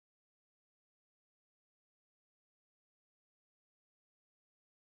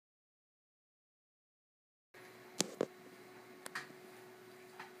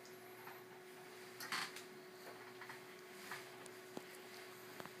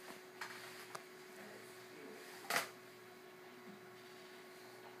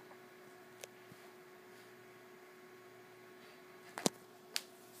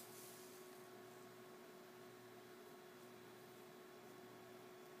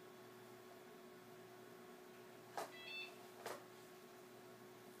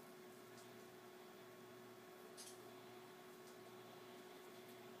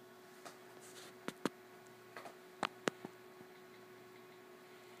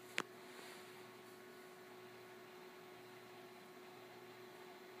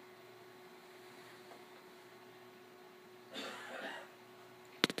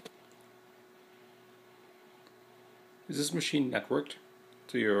Is this machine networked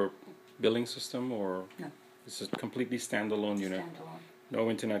to your billing system, or No. is it completely standalone unit? Standalone. No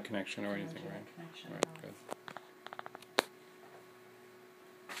internet connection or No anything, internet right? connection, Right, no. good.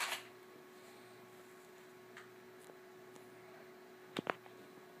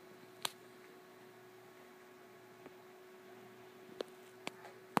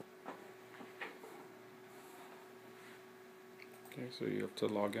 Okay, so you have to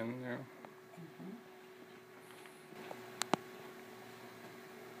log in there. Mm-hmm.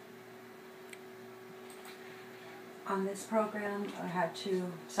 On this program, I have two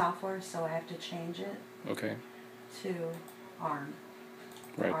software, so I have to change it Okay. to ARM,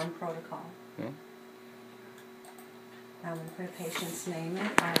 the Right. ARM protocol. Yeah. Now I'm going to put a patient's name in,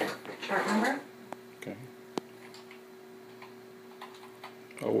 chart number. Okay.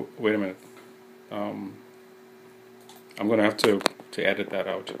 Oh, wait a minute. I'm going to have to edit that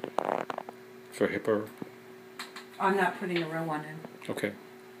out for HIPAA. I'm not putting a real one in. Okay.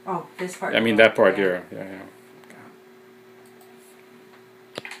 Oh, this part. I mean that part, yeah. Yeah.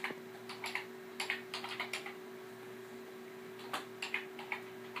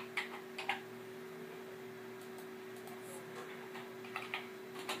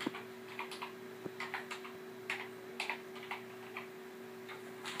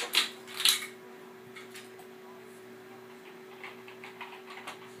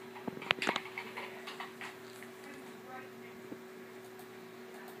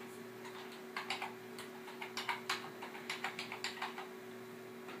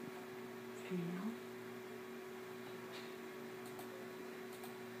 Female.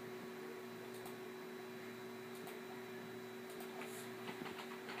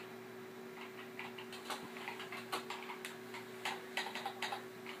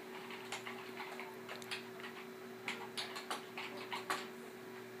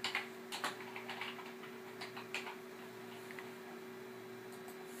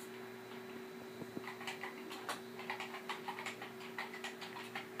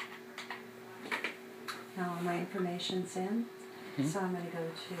 Now my information's in, so I'm going to go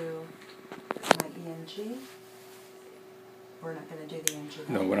to my EMG. We're not going to do the EMG.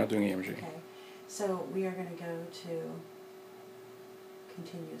 No, we're not doing EMG. Okay, so we are going to go to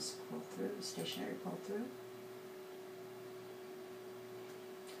continuous pull through, stationary pull through.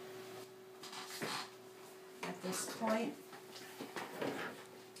 At this point,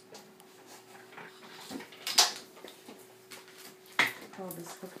 probe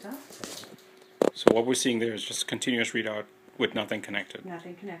is hooked up. So what we're seeing there is just continuous readout with nothing connected.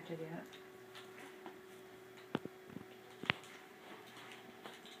 Nothing connected yet.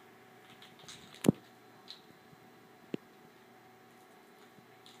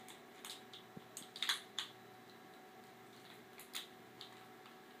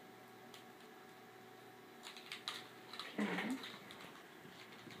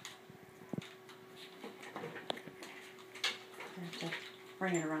 I have to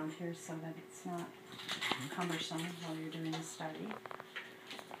bring it around here so that it's not cumbersome while you're doing the study.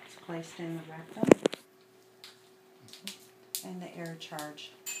 It's placed in the rectum, and the air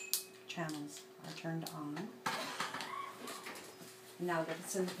charge channels are turned on. Now that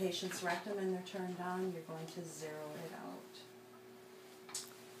it's in the patient's rectum and they're turned on, you're going to zero it out.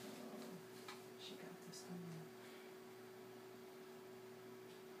 She got this one.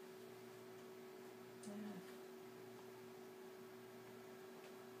 Yeah.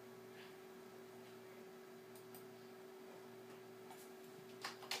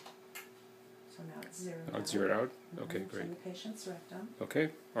 So now it's zeroed out. Oh, it's zeroed out? Okay, It's great. in the patient's rectum. Okay,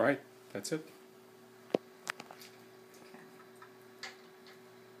 all right, that's it.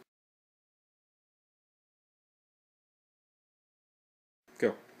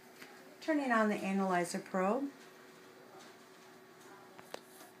 Go. Turning on the analyzer probe,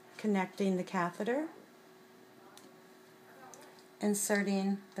 connecting the catheter,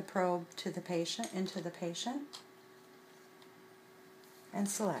 inserting the probe to the patient, into the patient, and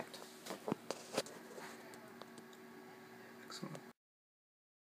select.